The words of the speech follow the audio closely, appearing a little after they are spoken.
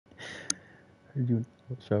Heard you,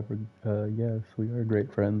 Shepherd. Yes, we are great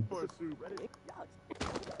friends.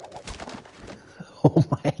 Oh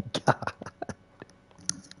my god.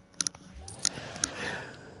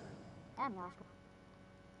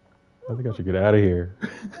 I think I should get out of here.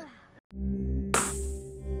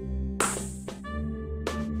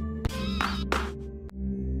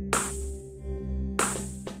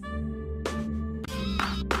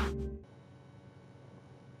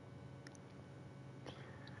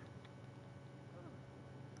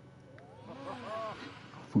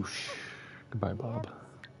 Whoosh. Goodbye, Bob.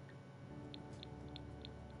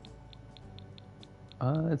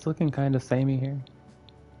 It's looking kind of samey here.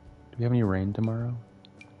 Do we have any rain tomorrow?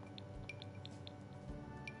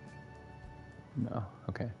 No.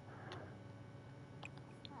 Okay.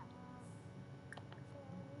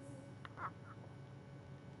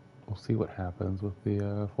 We'll see what happens with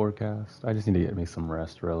the forecast. I just need to get me some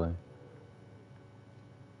rest, really.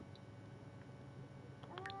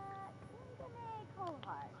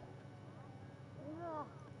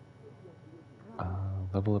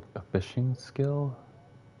 Level up a fishing skill?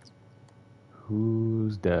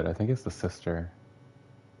 Who's dead? I think it's the sister.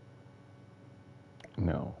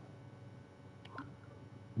 No.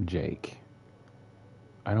 Jake.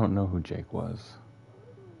 I don't know who Jake was.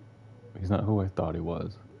 He's not who I thought he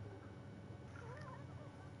was.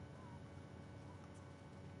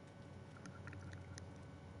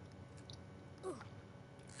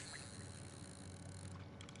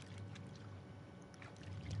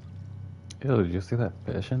 Ew, did you see that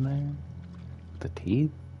fish in there? The teeth?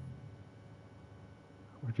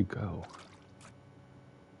 Where'd you go?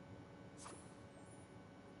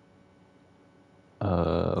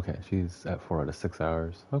 Okay, she's at 4 out of 6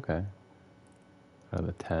 hours. Okay. Out of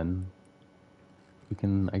the 10.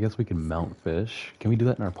 I guess we can mount fish. Can we do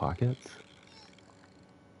that in our pockets?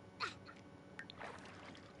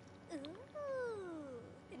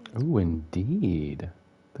 Ooh, indeed.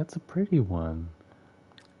 That's a pretty one.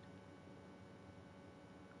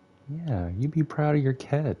 Yeah, you be proud of your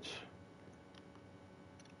catch.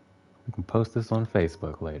 We can post this on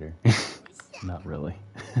Facebook later. Not really.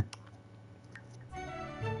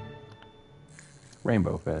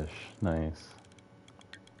 Rainbow fish. Nice.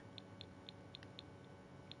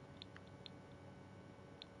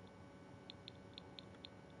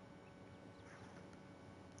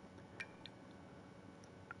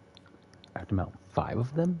 I have to mount 5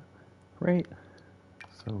 of them, right?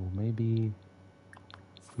 So maybe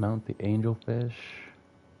mount the angelfish.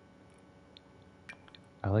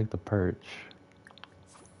 I like the perch.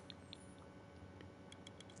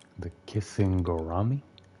 The kissingorami.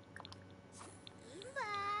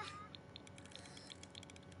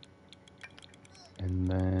 And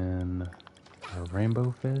then a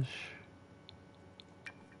rainbow fish.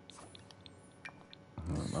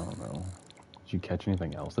 I don't know. Did you catch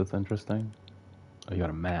anything else that's interesting? Oh, you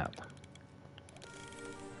got a map.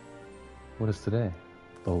 What is today?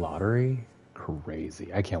 The lottery?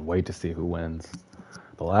 Crazy. I can't wait to see who wins.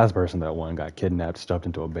 The last person that won got kidnapped, stuffed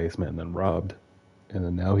into a basement, and then robbed. And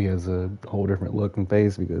then now he has a whole different look and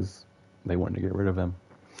face because they wanted to get rid of him.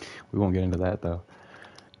 We won't get into that, though.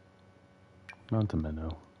 Mount a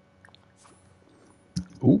minnow.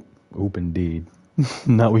 Oop, indeed.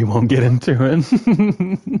 No, we won't get into it.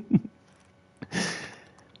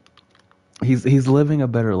 He's living a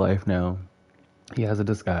better life now. He has a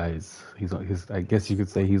disguise. I guess you could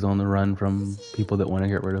say he's on the run from people that want to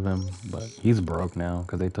get rid of him, but he's broke now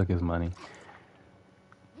because they took his money.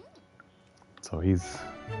 So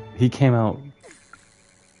he came out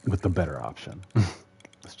with the better option.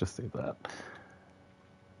 Let's just say that.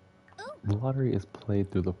 The lottery is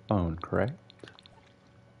played through the phone, correct?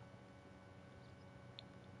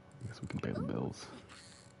 I guess we can pay the bills.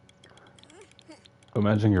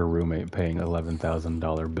 Imagine your roommate paying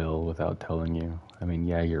 $11,000 bill without telling you. I mean,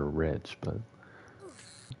 yeah, you're rich, but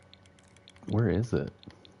where is it?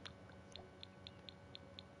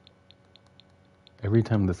 Every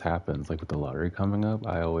time this happens, like with the lottery coming up,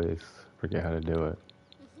 I always forget how to do it.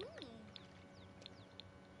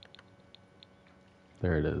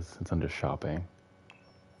 There it is. It's under shopping.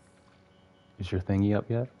 Is your thingy up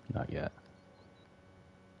yet? Not yet.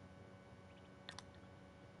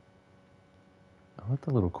 I like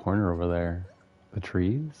the little corner over there. The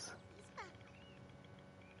trees.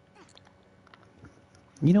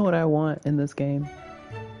 You know what I want in this game?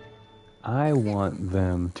 I want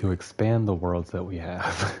them to expand the worlds that we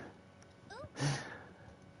have.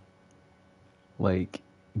 Like,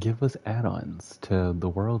 give us add-ons to the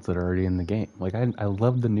worlds that are already in the game. Like, I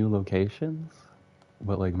love the new locations,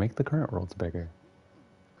 but like, make the current worlds bigger.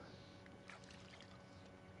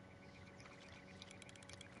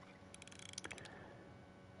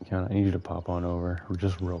 Kiana, I need you to pop on over,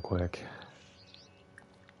 just real quick.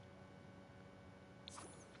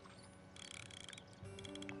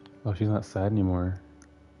 Oh, she's not sad anymore.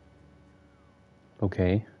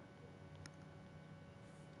 Okay.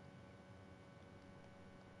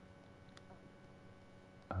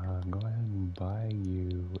 Go ahead and buy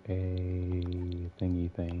you a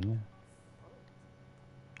thingy thing.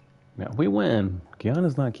 Now, we win.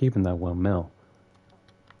 Kiana's not keeping that 1 mil.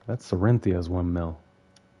 That's Serenthia's 1 mil.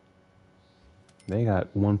 They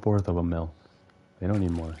got 1/4 of a mil. They don't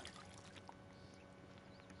need more.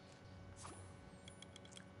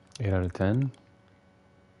 8 out of 10.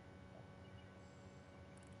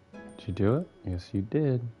 Did you do it? Yes, you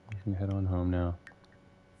did. You can head on home now.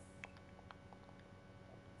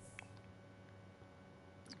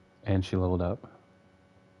 And she leveled up.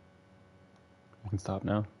 You can stop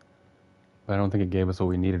now. But I don't think it gave us what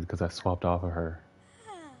we needed because I swapped off of her.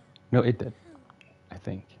 No, it did. I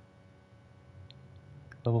think.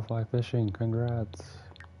 Level 5 fishing, congrats.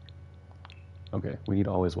 Okay, we need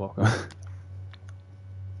always welcome.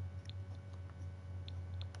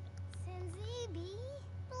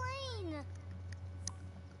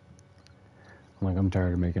 Like, I'm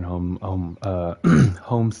tired of making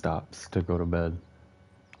home stops to go to bed.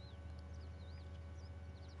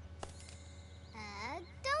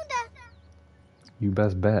 You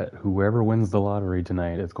best bet whoever wins the lottery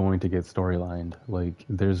tonight is going to get storylined. Like,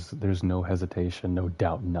 there's no hesitation, no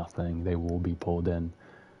doubt, nothing. They will be pulled in.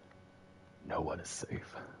 No one is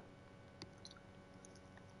safe.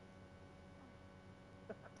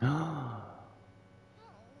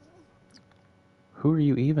 Who are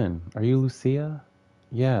you even? Are you Lucia?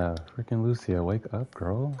 Yeah, freaking Lucia, wake up,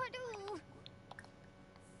 girl.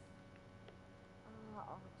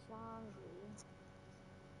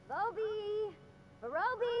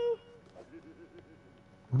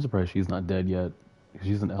 I'm surprised she's not dead yet.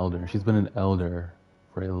 She's an elder. She's been an elder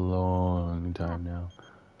for a long time now.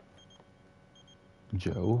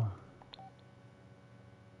 Joe?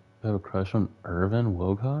 You have a crush on Irvin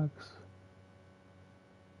Wilcox?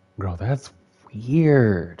 Girl, that's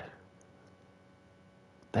weird.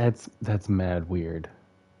 That's mad weird.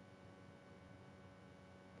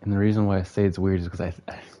 And the reason why I say it's weird is because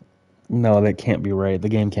no, that can't be right. The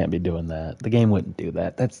game can't be doing that. The game wouldn't do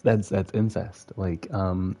that. That's incest. Like,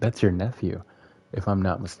 that's your nephew, if I'm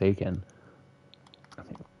not mistaken. I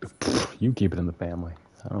mean, you keep it in the family.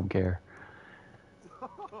 I don't care.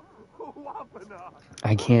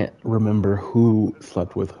 I can't remember who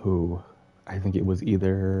slept with who. I think it was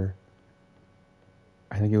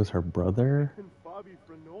her brother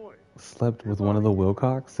slept with one of the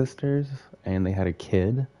Wilcox sisters, and they had a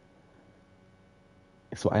kid.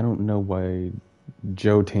 So I don't know why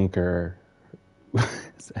Joe Tinker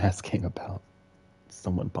is asking about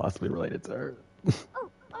someone possibly related to her.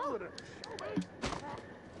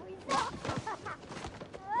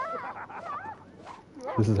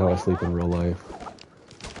 This is how I sleep in real life.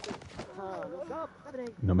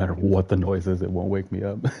 No matter what the noise is, it won't wake me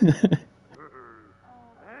up.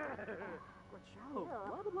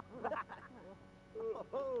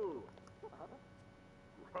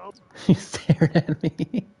 She stared at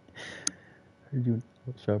me. Heard you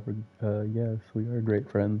shopper. Yes, we are great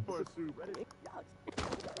friends.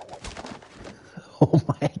 Oh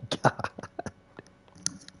my god.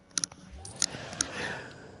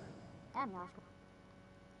 I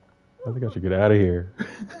think I should get out of here.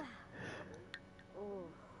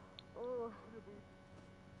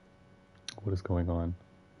 What is going on?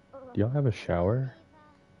 Do y'all have a shower?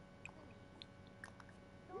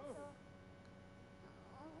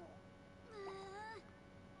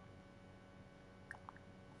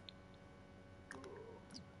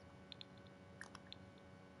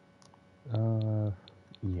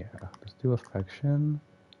 Yeah, let's do affection.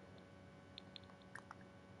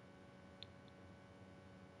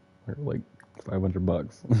 We're like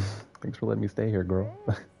 $500. Thanks for letting me stay here, girl.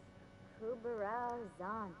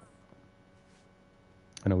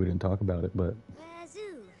 I know we didn't talk about it, but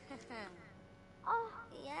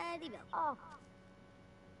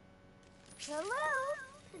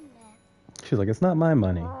she's like, it's not my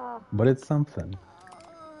money, but it's something.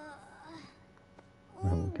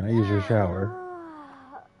 Can I use your shower?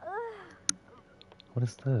 What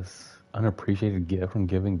is this? Unappreciated gift from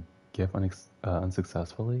giving gift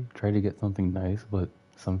unsuccessfully? Try to get something nice, but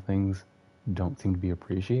some things don't seem to be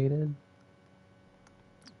appreciated?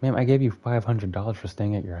 Ma'am, I gave you $500 for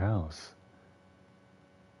staying at your house.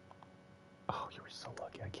 Oh, you were so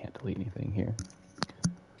lucky. I can't delete anything here.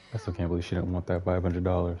 I still can't believe she didn't want that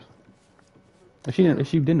 $500. If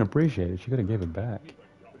she didn't appreciate it, she could have gave it back.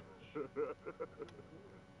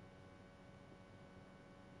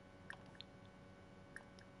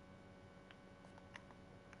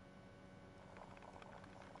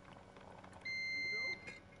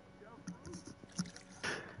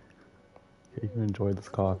 You can enjoy this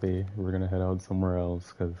coffee. We're gonna head out somewhere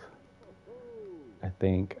else because I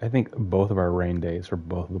think both of our rain days for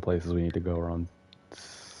both of the places we need to go are on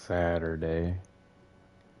Saturday.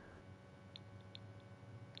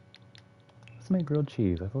 Let's make grilled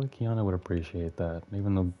cheese. I feel like Kiana would appreciate that,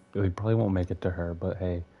 even though we probably won't make it to her. But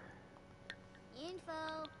hey.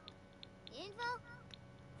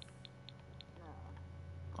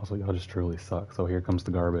 Also, y'all just truly suck. So here comes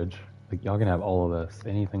the garbage. Like y'all can have all of this.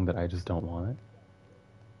 Anything that I just don't want,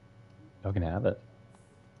 y'all can have it.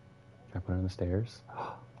 Can I put it on the stairs?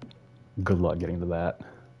 Good luck getting to that.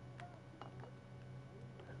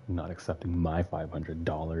 I'm not accepting my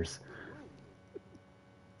 $500.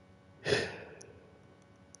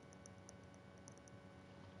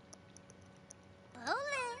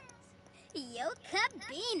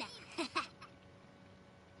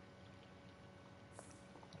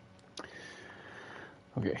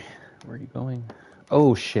 Okay, where are you going?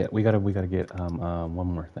 Oh shit, we gotta get one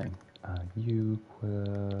more thing.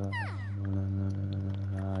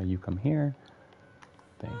 You come here.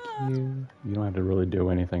 Thank you. You don't have to really do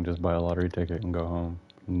anything. Just buy a lottery ticket and go home.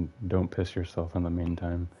 And don't piss yourself in the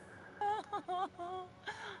meantime.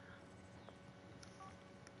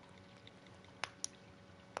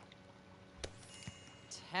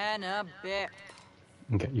 A bit.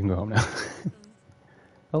 Okay, you can go home now.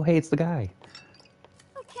 Oh hey, it's the guy.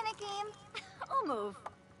 I'll move.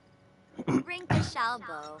 Bring the shalbo.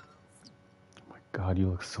 Oh my god, you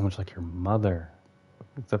look so much like your mother.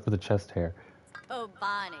 Except for the chest hair. Oh,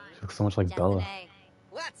 Bonnie. She looks so much like Bella.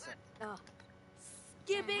 What's it? Oh.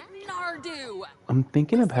 Skibbick Nardu. I'm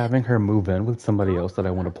thinking of having her move in with somebody else that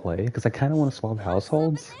I want to play, because I kind of want to swap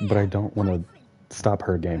households, but I don't want to stop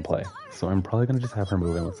her gameplay. So I'm probably going to just have her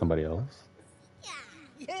move in with somebody else.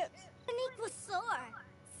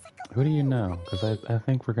 Who do you know? Because I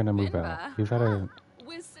think we're going to move out. We've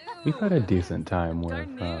had a decent time with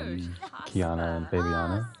Kiana and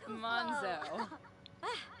Fabiana.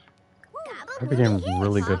 I became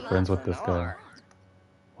really good friends with this guy.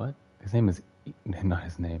 What? His name is... Not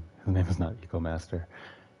his name. His name is not Eco Master.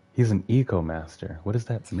 He's an Eco Master. What does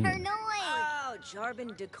that mean? Oh,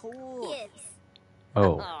 Jarbin Decor.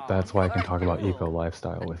 Oh, that's why I can talk about eco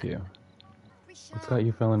lifestyle with you. What's got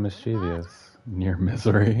you feeling mischievous? Near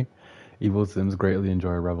misery? Evil Sims greatly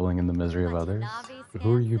enjoy reveling in the misery of others?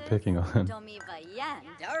 Who are you picking on?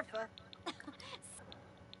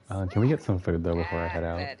 Can we get some food, though, before I head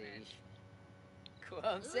out?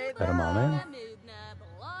 Edamame?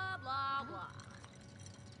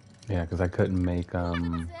 Yeah, because I couldn't make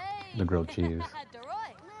the grilled cheese.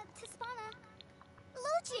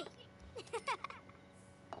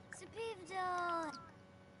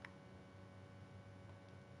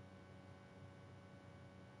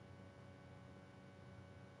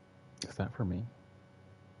 Is that for me?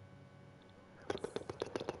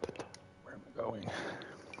 Where am I going?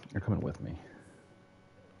 You're coming with me.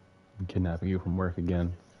 I'm kidnapping you from work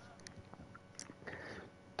again.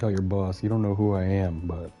 Tell your boss you don't know who I am,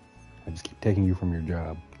 but I just keep taking you from your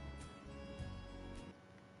job.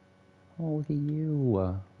 Oh, look at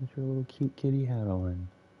you. With your little cute kitty hat on.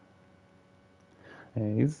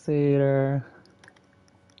 Hey, Satyr.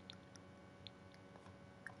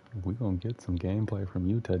 We gonna get some gameplay from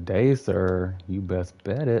you today, sir. You best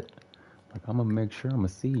bet it. Like, I'm gonna make sure I'm gonna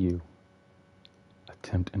see you.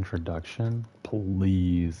 Attempt introduction?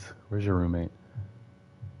 Please. Where's your roommate?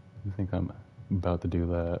 You think I'm about to do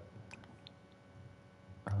that?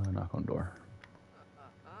 Knock on door.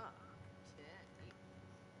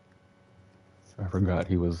 I forgot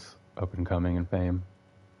he was up and coming in fame.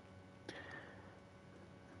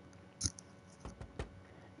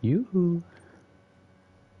 Yoo-hoo.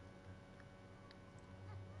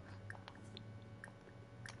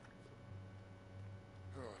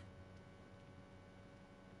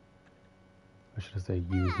 I should say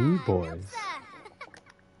yoo-hoo boys.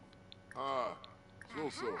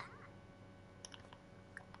 So.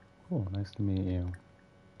 Cool, nice to meet you.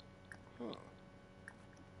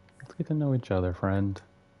 Let's get to know each other, friend.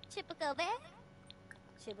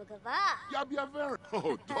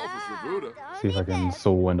 Oh, See if I can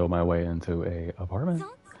swindle my way into a apartment.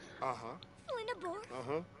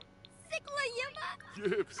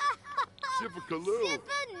 Gibbs.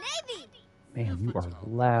 Man, you are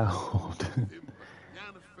loud.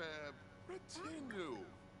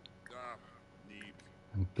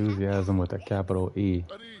 Enthusiasm with a capital E.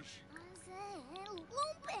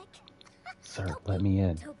 Sir, let me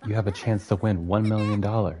in. You have a chance to win $1 million.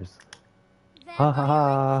 Ha ha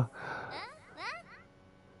ha.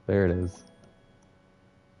 There it is.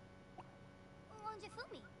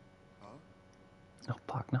 Oh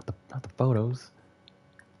fuck, not the photos.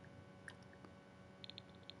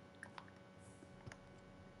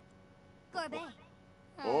 Gorbet.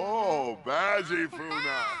 Oh, Bazzy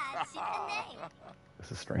Funa. Chikane.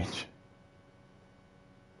 This is strange.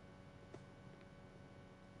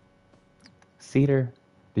 Cedar,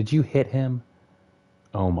 did you hit him?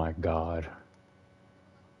 Oh my god.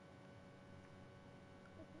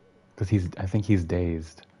 Because I think he's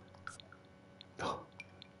dazed.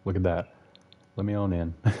 Look at that. Let me on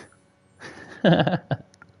in.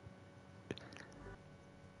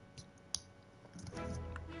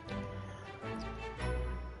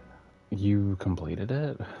 You completed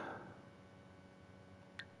it?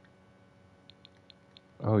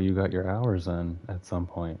 Oh, you got your hours in at some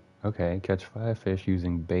point. Okay, catch 5 fish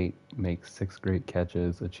using bait, make 6 great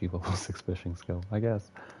catches, achieve level 6 fishing skill. I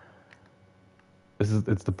guess.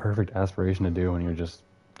 It's the perfect aspiration to do when you're just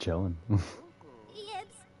chilling. Yips.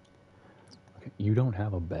 Okay, you don't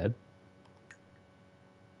have a bed?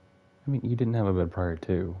 I mean, you didn't have a bed prior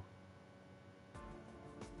to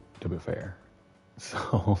be fair.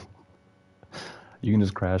 So, you can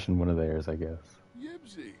just crash in one of theirs, I guess.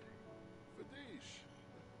 Yibsy. Fadish.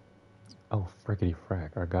 Oh, frickety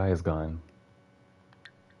frack, our guy is gone.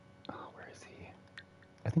 Oh, where is he?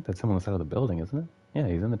 I think that's him on the side of the building, isn't it? Yeah,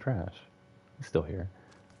 he's in the trash. He's still here.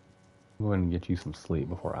 I'm going to get you some sleep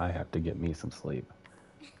before I have to get me some sleep.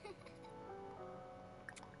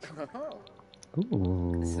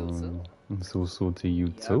 Ooh. So to you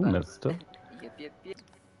too, mister.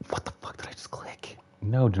 What the fuck did I just click?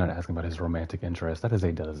 No, do not ask him about his romantic interest. That is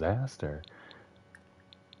a disaster.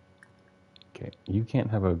 Okay, you can't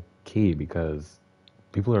have a key because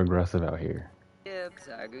people are aggressive out here. Yep,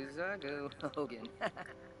 Zagu, Hogan.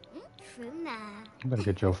 Funa. You better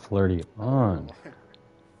get your flirty on.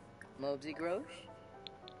 Mobsy Grosh?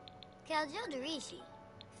 Kaljo Dorishi.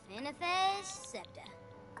 Finifesh Septa.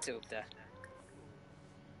 Tupta.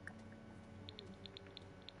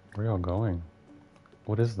 Where y'all going?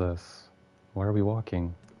 What is this? Why are we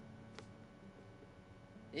walking?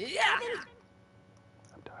 Yeah!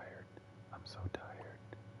 I'm tired. I'm so tired.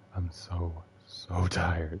 I'm so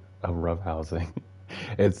tired of roughhousing.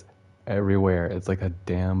 It's everywhere. It's like a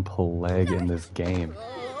damn plague in this game.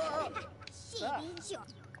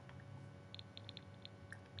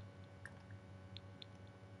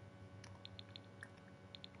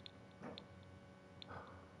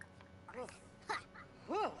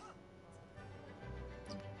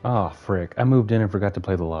 Oh, frick. I moved in and forgot to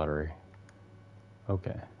play the lottery.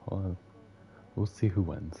 Okay, well, we'll see who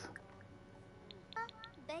wins.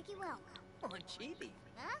 Becky Welma. Oh, chibi.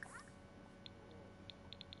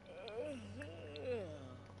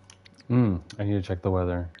 I need to check the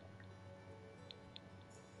weather.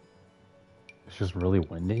 It's just really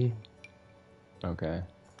windy? Okay.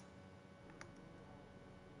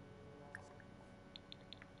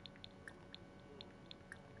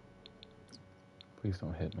 Please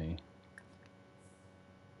don't hit me.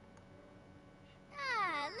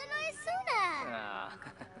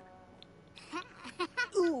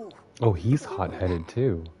 Oh, he's hot-headed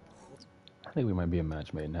too. I think we might be a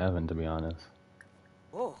match made in heaven, to be honest.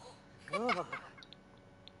 Oh. Yabara!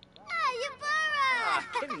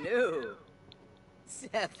 Canoe.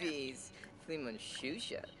 Seppies. Fleeman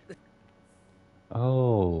Shusha.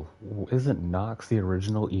 Oh, isn't Nox the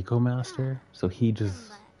original Eco-Master? So he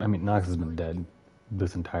just... I mean, Nox has been dead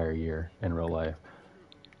this entire year in real life.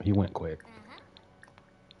 He went quick.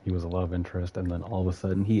 He was a love interest, and then all of a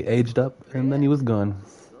sudden he aged up, and then he was gone.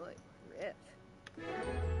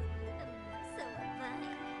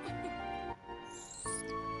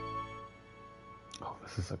 Oh,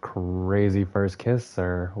 this is a crazy first kiss,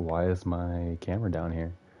 sir. Why is my camera down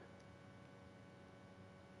here?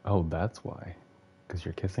 Oh, that's why. Because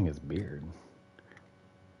you're kissing his beard.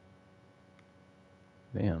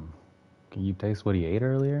 Damn. Can you taste what he ate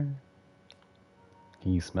earlier?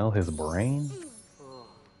 Can you smell his brain?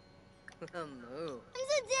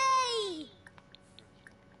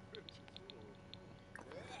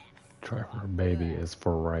 Trevor, baby, is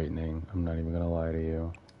frightening. I'm not even gonna lie to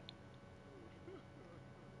you.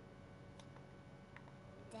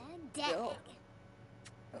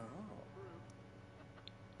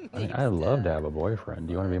 I mean, I'd love to have a boyfriend.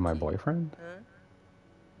 Do you want to be my boyfriend?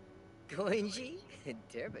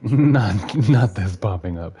 Not this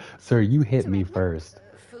popping up. Sir, you hit me first.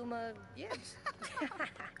 Fuma, yes.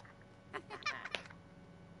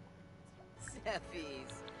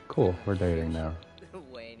 Seppies. Cool, we're dating now.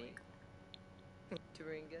 Wayne.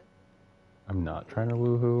 Turinga. I'm not trying to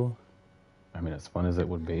woohoo. I mean, as fun as it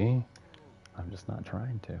would be, I'm just not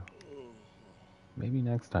trying to. Maybe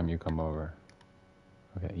next time you come over.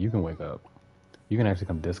 Okay, you can wake up. You can actually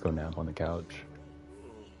come disco nap on the couch.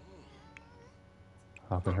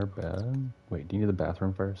 Hop in her bed. Wait, do you need the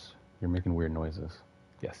bathroom first? You're making weird noises.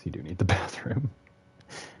 Yes, you do need the bathroom.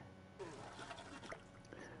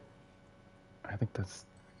 I think that's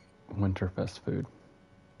Winterfest food.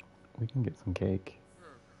 We can get some cake.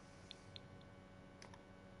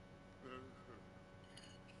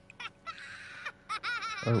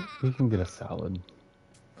 Or we can get a salad.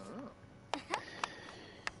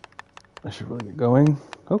 I should really get going.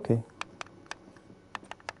 Okay.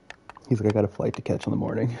 He's like, I got a flight to catch in the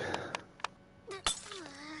morning.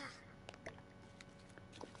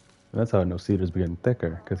 That's how I know Cedar's been getting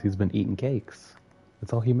thicker, because he's been eating cakes.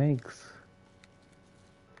 That's all he makes.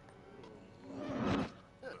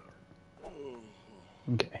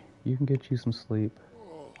 Okay, you can get you some sleep.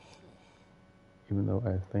 Even though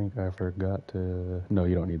I think I forgot to... No,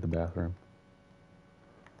 you don't need the bathroom.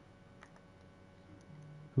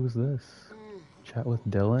 Who's this? Chat with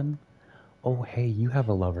Dylan? Oh, hey, you have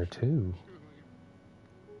a lover too.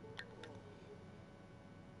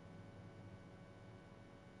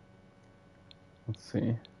 Let's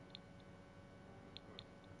see.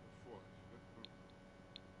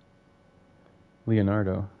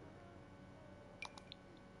 Leonardo.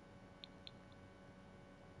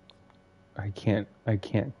 I can't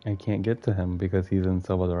get to him because he's in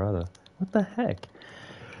Salvadorada. What the heck?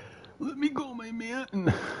 Let me go, my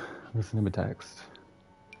man. Listen to him a text.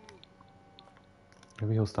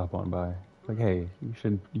 Maybe he'll stop on by. Like, hey, you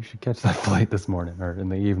should catch that flight this morning or in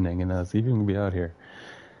the evening and see if you can be out here.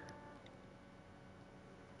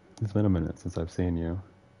 It's been a minute since I've seen you.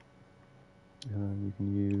 You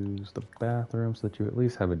can use the bathroom so that you at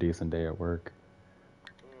least have a decent day at work.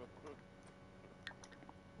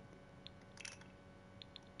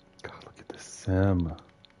 God, look at this sim.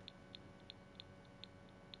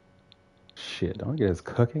 Shit, don't get his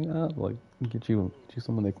cooking up. Like, get you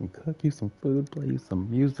someone that can cook you some food, play you some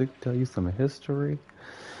music, tell you some history.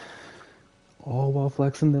 All while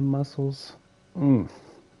flexing them muscles.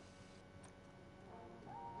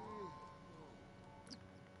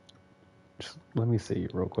 Just let me see you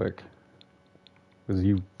real quick. Because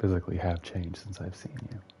you physically have changed since I've seen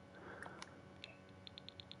you.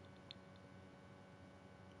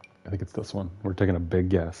 I think it's this one. We're taking a big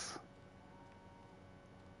guess.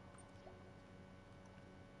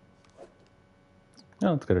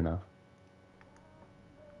 No, it's good enough.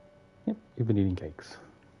 Yep, you've been eating cakes.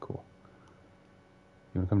 Cool.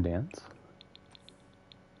 You wanna come dance?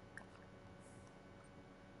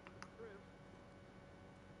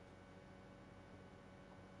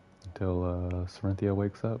 Until Serenthia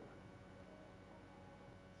wakes up.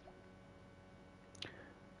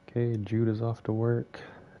 Okay, Jude is off to work.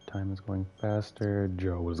 Time is going faster.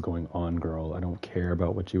 Joe is going on, girl. I don't care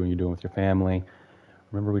about what you and you're doing with your family.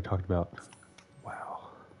 Remember we talked about... Wow.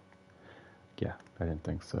 Yeah, I didn't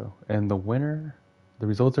think so. And the winner, the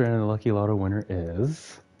results are in, the Lucky Lotto winner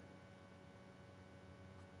is...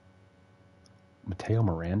 Mateo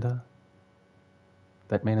Miranda?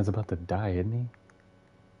 That man is about to die, isn't he?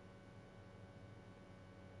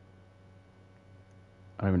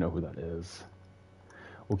 I don't even know who that is.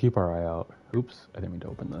 We'll keep our eye out. Oops, I didn't mean to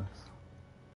open this.